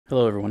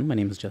Hello everyone, my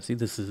name is Jesse.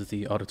 This is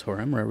the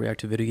Auditorium where I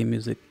react to video game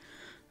music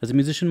as a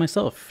musician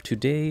myself.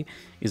 Today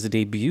is a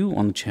debut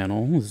on the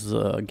channel. This is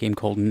a game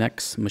called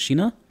Nex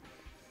Machina,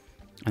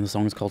 and the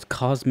song is called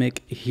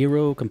Cosmic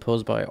Hero,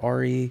 composed by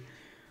Ari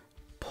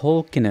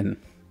Pulkkinen.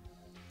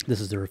 This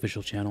is their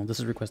official channel. This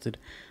is requested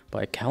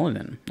by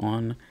Kalinin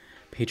on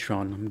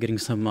Patreon. I'm getting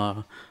some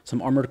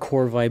Armored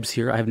Core vibes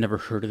here. I have never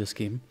heard of this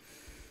game,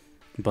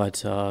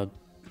 but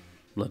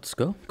let's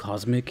go.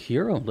 Cosmic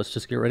Hero. Let's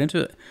just get right into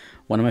it.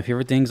 One of my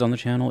favorite things on the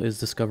channel is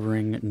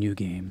discovering new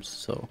games.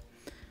 So,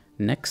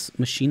 Nex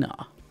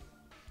Machina.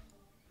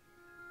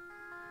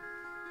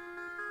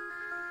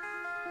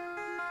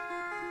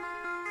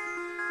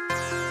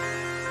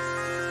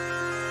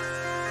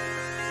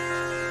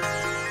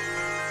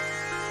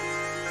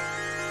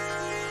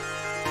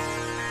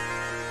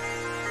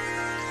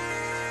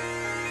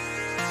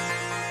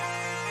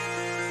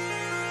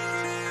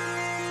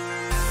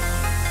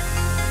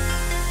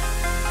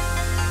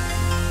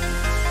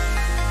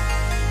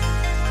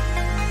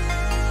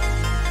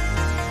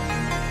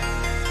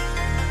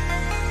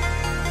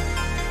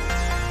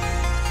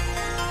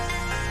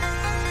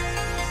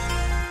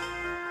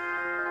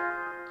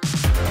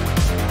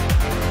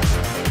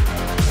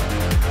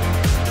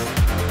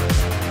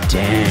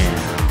 Damn.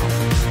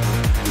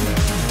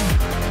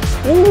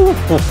 Ooh.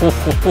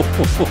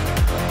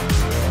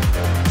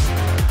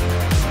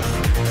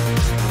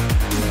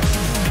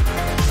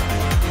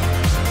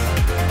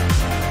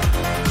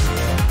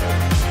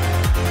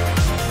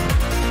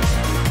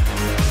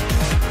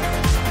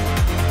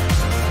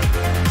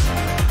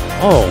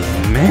 Oh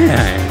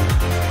man.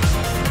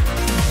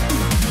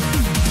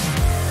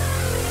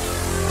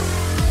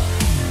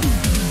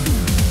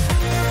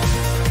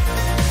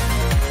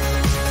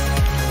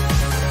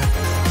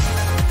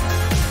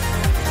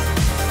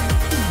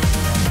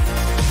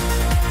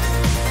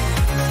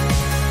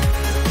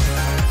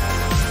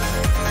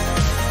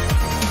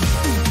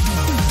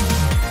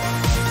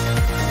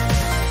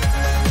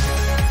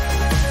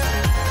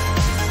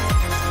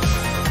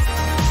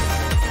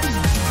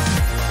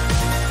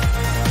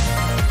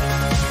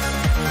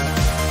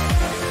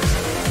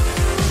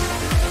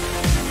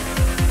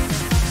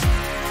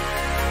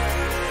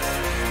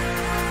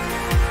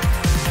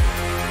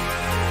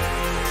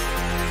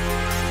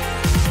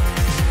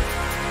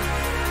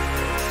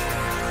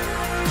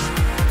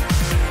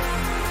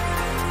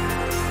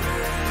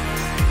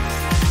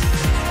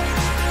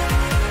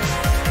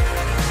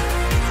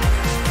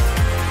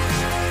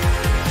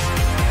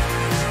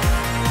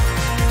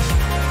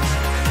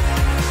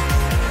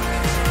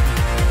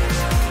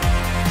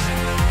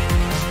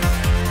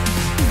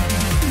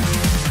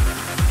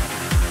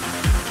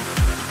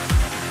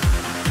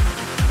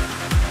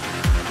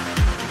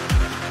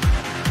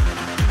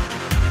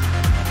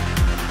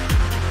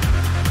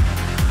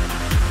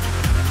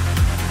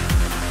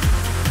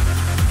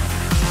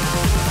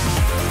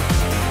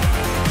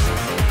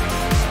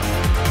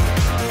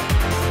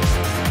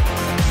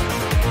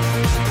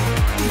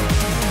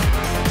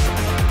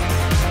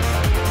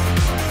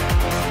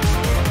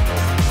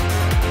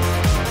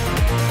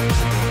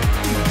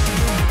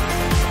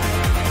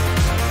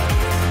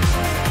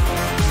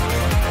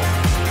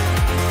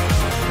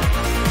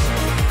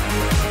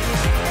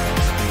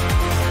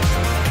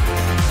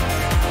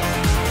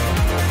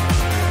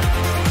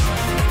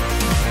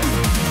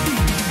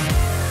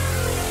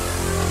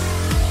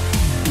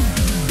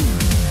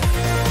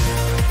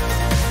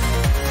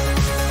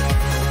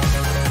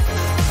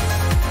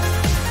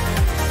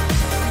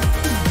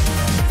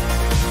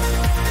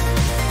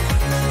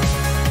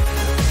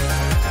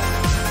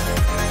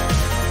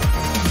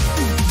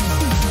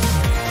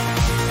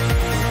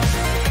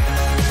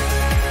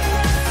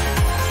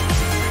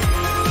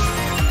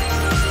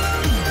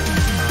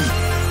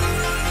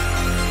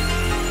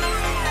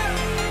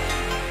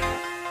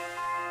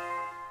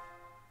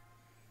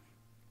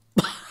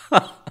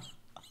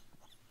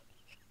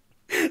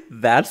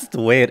 That's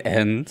the way it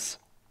ends.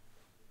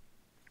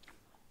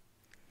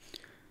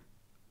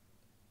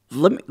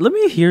 Let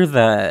me hear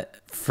that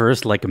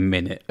first like a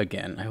minute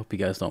again. I hope you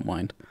guys don't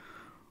mind.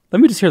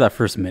 Let me just hear that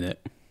first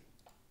minute.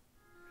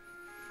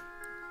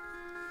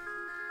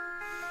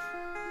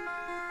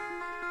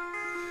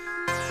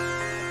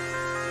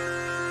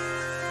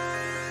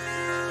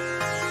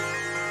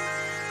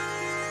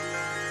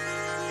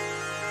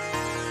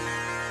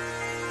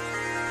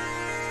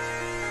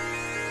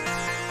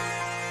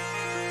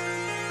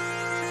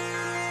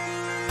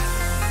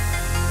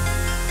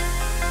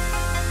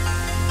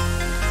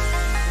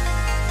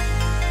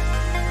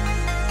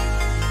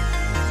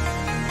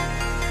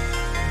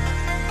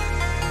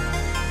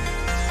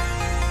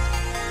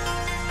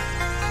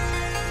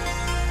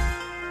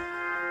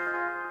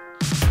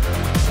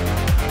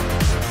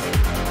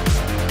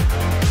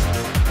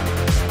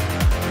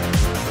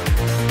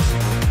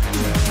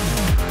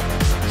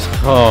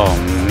 Oh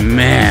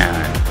man.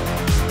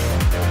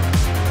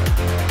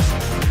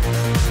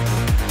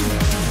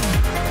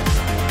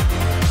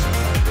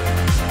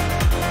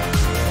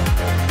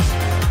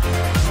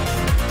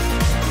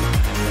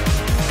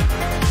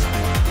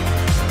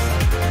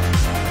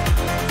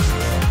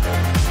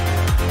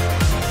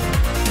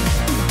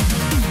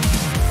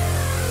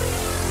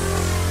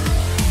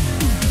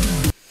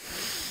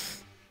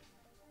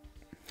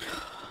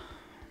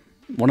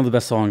 One of the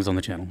best songs on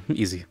the channel.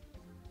 Easy.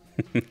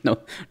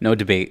 No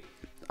debate.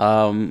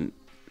 One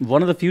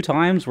of the few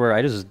times where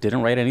I just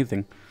didn't write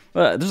anything.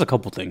 There's a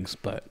couple things,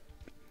 but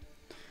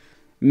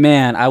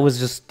man, I was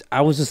just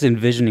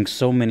envisioning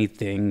so many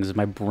things.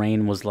 My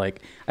brain was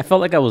like, I felt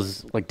like I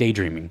was like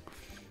daydreaming.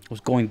 I was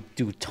going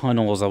through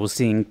tunnels. I was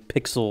seeing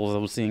pixels. I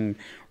was seeing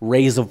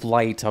rays of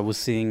light. I was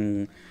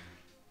seeing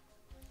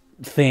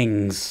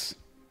things.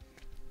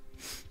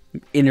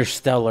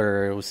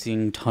 Interstellar. I was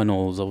seeing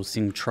tunnels. I was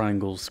seeing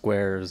triangles,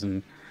 squares,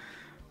 and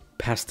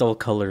pastel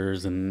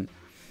colors. And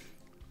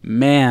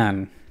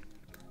man,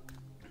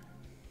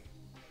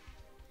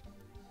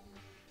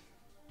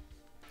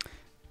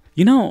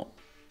 you know,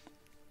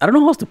 I don't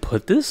know how else to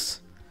put this.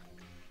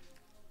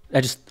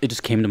 It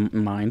just came to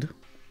mind.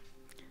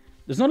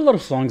 There's not a lot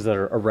of songs that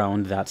are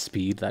around that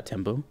speed, that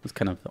tempo. It's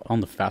kind of on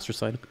the faster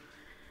side.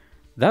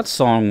 That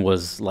song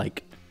was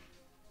like,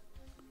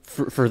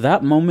 for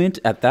that moment,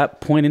 at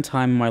that point in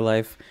time in my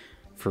life,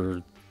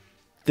 for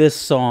this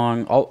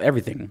song,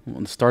 everything,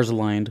 when the stars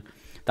aligned,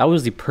 that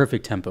was the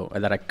perfect tempo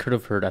that I could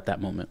have heard at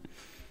that moment.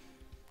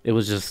 It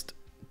was just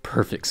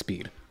perfect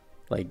speed.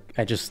 Like,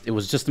 it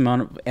was just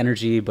amount of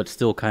energy, but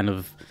still kind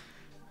of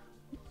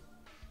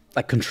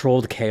like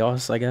controlled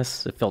chaos, I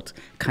guess. It felt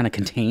kind of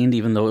contained,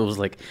 even though it was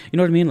like, you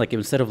know what I mean? Like,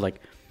 instead of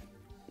like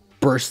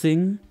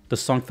bursting, the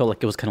song felt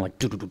like it was kind of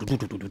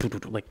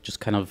like just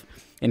kind of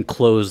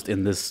enclosed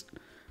in this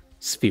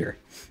sphere.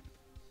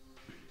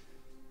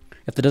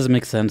 If that doesn't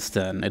make sense,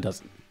 then it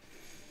doesn't.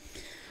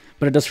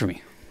 But it does for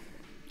me.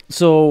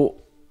 So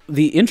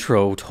the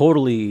intro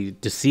totally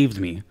deceived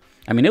me.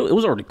 I mean, it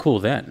was already cool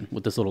then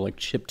with this little like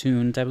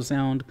chiptune type of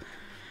sound,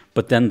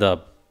 but then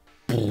the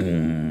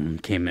boom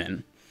came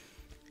in.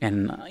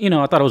 And, you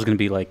know, I thought it was going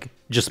to be, like,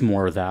 just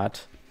more of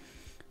that.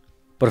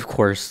 But, of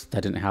course,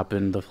 that didn't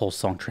happen. The whole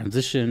song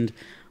transitioned.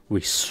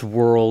 We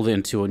swirled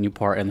into a new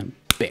part, and then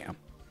bam.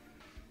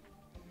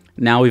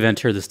 Now we've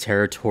entered this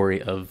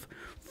territory of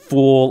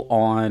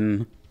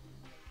full-on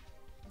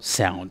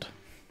sound.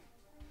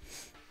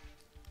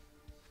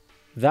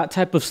 That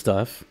type of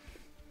stuff,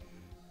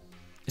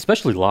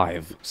 especially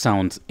live,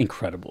 sounds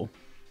incredible.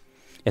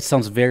 It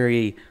sounds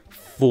very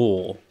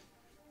full.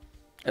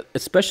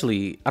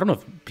 Especially, I don't know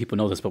if people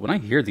know this, but when I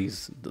hear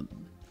these,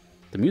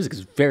 the music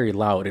is very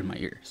loud in my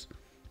ears.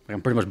 Like,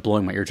 I'm pretty much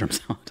blowing my eardrums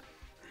out.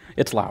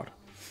 It's loud.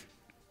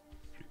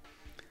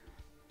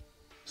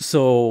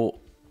 So,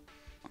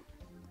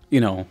 you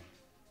know,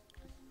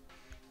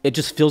 it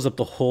just fills up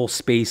the whole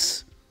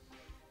space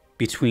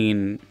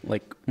between,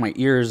 like, my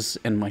ears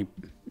and my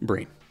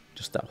brain.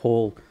 Just that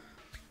whole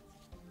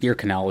ear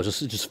canal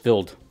is just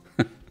filled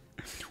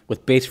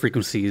with bass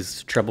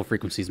frequencies, treble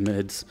frequencies,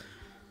 mids,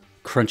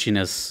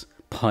 crunchiness,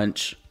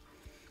 punch,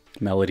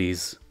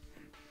 melodies.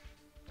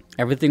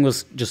 Everything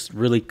was just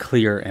really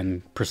clear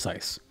and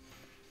precise.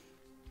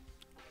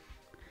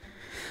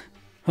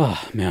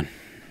 Oh, man.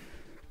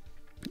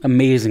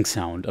 Amazing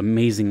sound,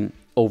 amazing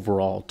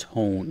overall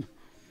tone.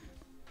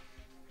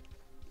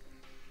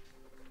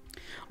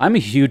 I'm a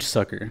huge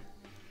sucker.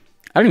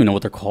 I don't even know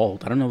what they're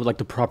called. I don't know what like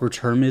the proper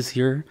term is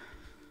here.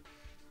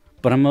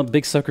 But I'm a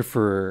big sucker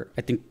for,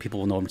 I think people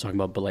will know what I'm talking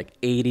about, but like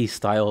 80s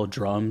style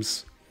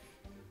drums.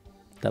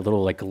 That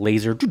little like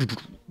laser,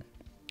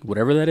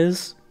 whatever that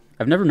is.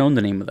 I've never known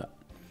the name of that.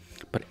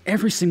 But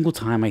every single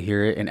time I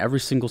hear it in every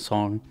single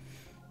song,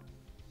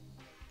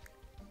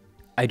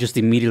 I just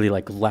immediately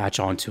like latch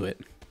onto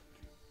it.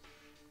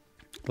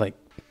 Like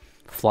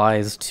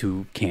flies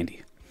to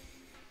candy.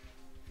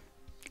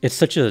 It's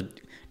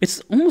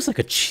almost like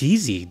a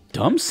cheesy,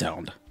 dumb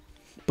sound,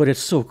 but it's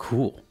so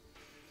cool.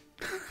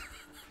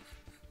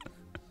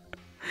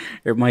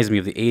 It reminds me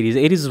of the 80s.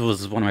 The 80s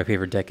was one of my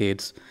favorite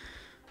decades.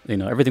 You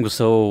know, everything was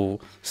so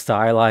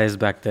stylized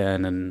back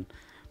then, and,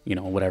 you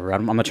know, whatever.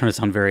 I'm not trying to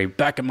sound very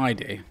back in my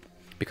day,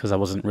 because I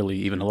wasn't really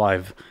even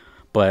alive.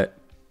 But,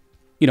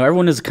 you know,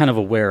 everyone is kind of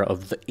aware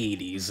of the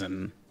 80s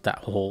and that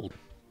whole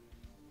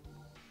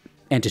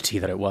entity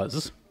that it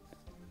was.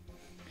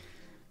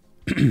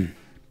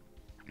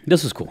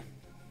 This is cool.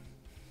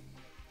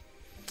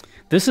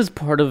 This is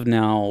part of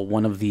now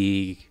one of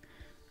the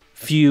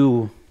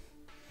few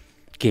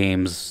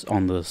games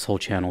on this whole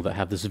channel that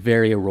have this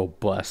very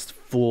robust,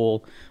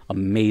 full,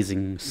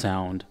 amazing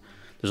sound.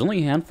 There's only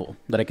a handful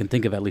that I can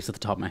think of, at least at the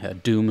top of my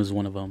head. Doom is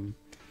one of them.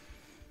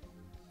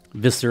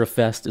 Viscera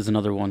Fest is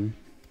another one.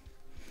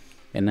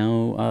 And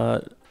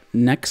now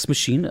Nex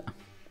Machina.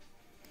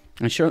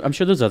 I'm sure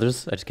there's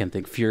others. I just can't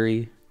think.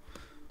 Fury.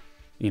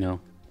 You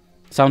know,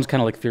 sounds kind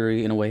of like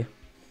Fury in a way.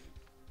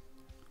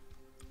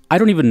 I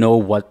don't even know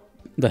what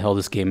the hell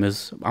this game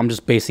is. I'm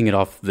just basing it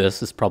off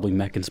this. It's probably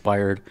mech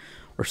inspired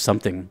or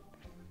something.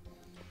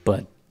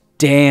 But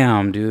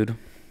damn, dude.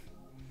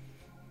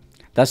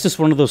 That's just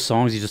one of those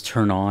songs you just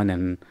turn on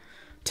and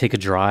take a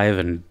drive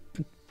and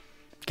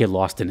get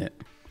lost in it.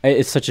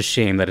 It's such a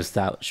shame that it's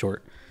that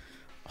short.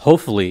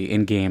 Hopefully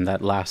in game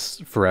that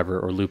lasts forever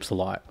or loops a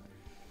lot.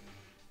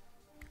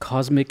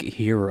 Cosmic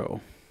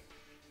Hero.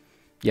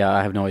 Yeah,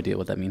 I have no idea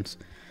what that means.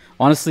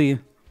 Honestly,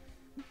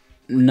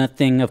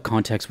 nothing of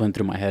context went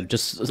through my head.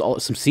 Just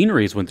some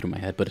sceneries went through my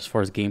head, but as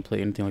far as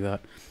gameplay, anything like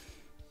that,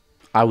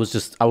 I was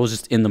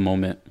just in the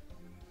moment.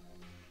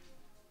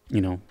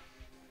 You know,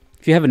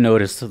 if you haven't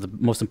noticed, the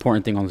most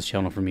important thing on this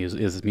channel for me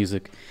is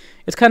music.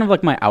 It's kind of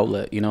like my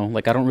outlet, you know.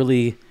 Like I don't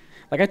really,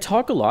 like I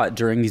talk a lot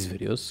during these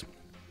videos.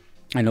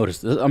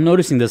 I'm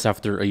noticing this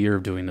after a year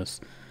of doing this.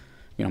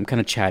 You know, I'm kind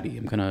of chatty.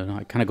 I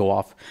kind of go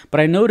off.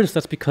 But I notice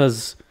that's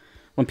because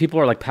when people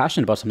are like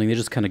passionate about something, they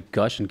just kind of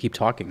gush and keep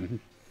talking.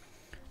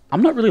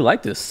 I'm not really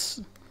like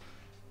this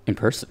in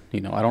person.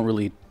 You know, I don't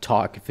really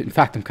talk. In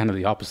fact, I'm kind of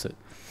the opposite.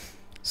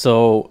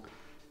 So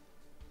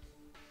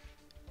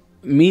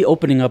me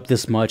opening up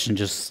this much and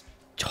just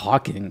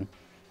talking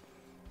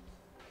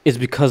is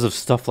because of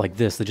stuff like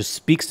this that just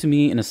speaks to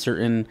me in a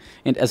certain,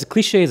 and as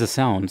cliche as it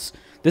sounds,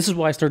 this is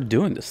why I started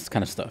doing this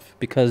kind of stuff,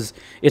 because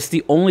it's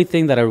the only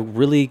thing that I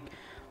really,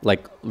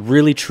 like,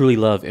 really truly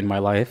love in my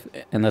life,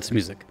 and that's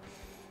music.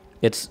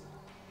 It's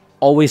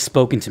always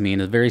spoken to me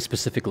in a very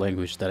specific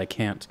language that I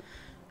can't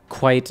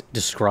quite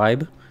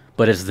describe,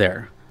 but it's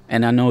there.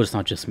 And I know it's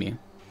not just me.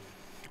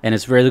 And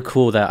it's really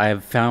cool that I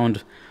have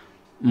found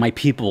my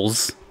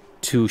peoples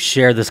to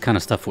share this kind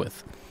of stuff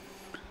with.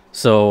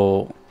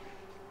 So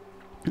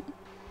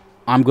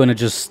I'm going to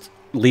just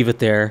leave it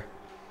there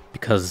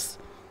because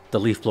the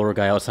leaf blower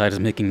guy outside is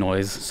making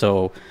noise.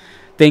 So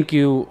thank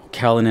you,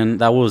 Pulkkinen.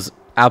 That was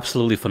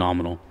absolutely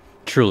phenomenal.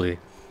 Truly.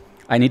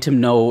 I need to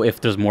know if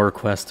there's more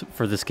requests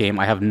for this game.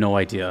 I have no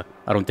idea.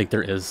 I don't think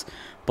there is.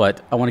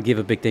 But I want to give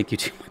a big thank you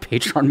to my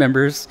Patreon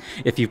members.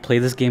 If you play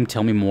this game,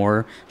 tell me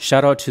more.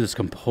 Shout out to this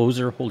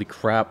composer. Holy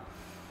crap.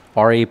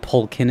 R.A.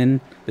 Pulkkinen.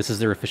 This is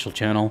their official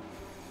channel.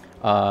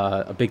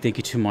 A big thank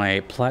you to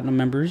my Platinum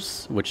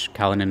members, which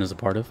Pulkkinen is a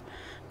part of.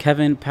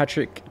 Kevin,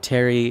 Patrick,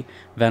 Terry,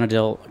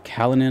 Vanadel,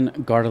 Pulkkinen,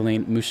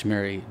 Gardelane,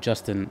 Mushamari,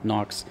 Justin,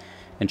 Knox,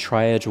 and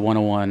Triage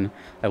 101.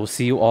 I will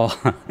see you all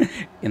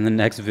in the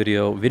next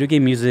video. Video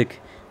game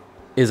music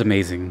is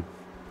amazing.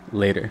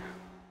 Later.